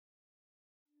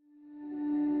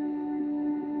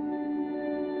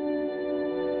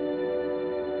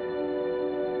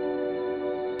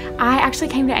I actually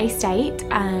came to A-State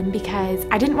because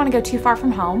I didn't want to go too far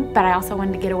from home, but I also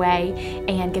wanted to get away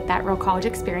and get that real college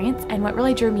experience. And what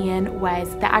really drew me in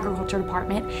was the agriculture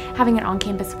department, having an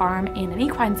on-campus farm and an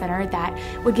equine center that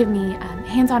would give me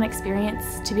hands-on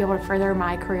experience to be able to further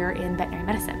my career in veterinary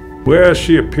medicine. Well,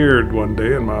 she appeared one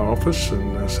day in my office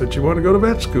and said, "You want to go to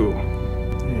vet school?"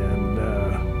 And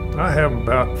I have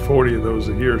about 40 of those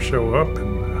a year show up,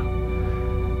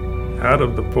 and out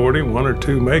of the 40, one or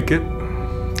two make it,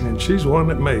 and she's one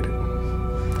that made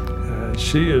it.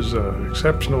 She is an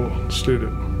exceptional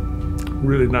student,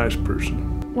 really nice person.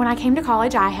 When I came to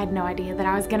college, I had no idea that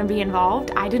I was going to be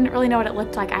involved. I didn't really know what it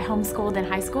looked like. I homeschooled in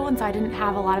high school, and so I didn't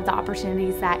have a lot of the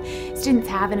opportunities that students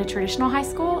have in a traditional high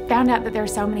school. Found out that there were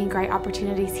so many great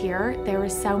opportunities here. There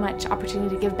was so much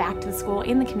opportunity to give back to the school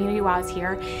and the community while I was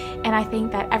here, and I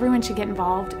think that everyone should get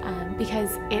involved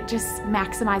because it just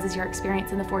maximizes your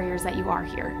experience in the 4 years that you are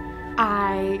here.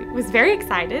 I was very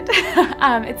excited.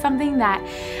 It's something that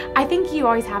I think you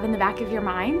always have in the back of your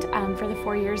mind for the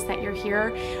 4 years that you're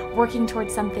here, working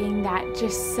towards something that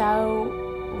just so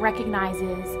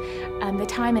recognizes the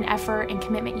time and effort and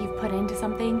commitment you've put into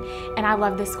something, and I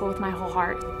love this school with my whole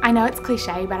heart. I know it's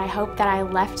cliche, but I hope that I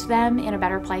left them in a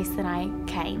better place than I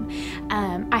came.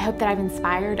 I hope that I've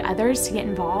inspired others to get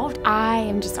involved. I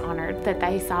am just honored that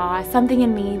they saw something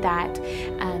in me that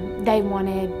they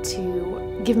wanted to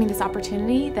give me this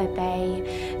opportunity, that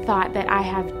they thought that I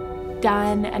have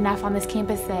done enough on this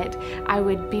campus that I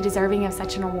would be deserving of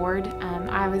such an award.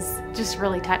 I was just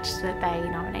really touched that they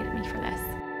nominated me.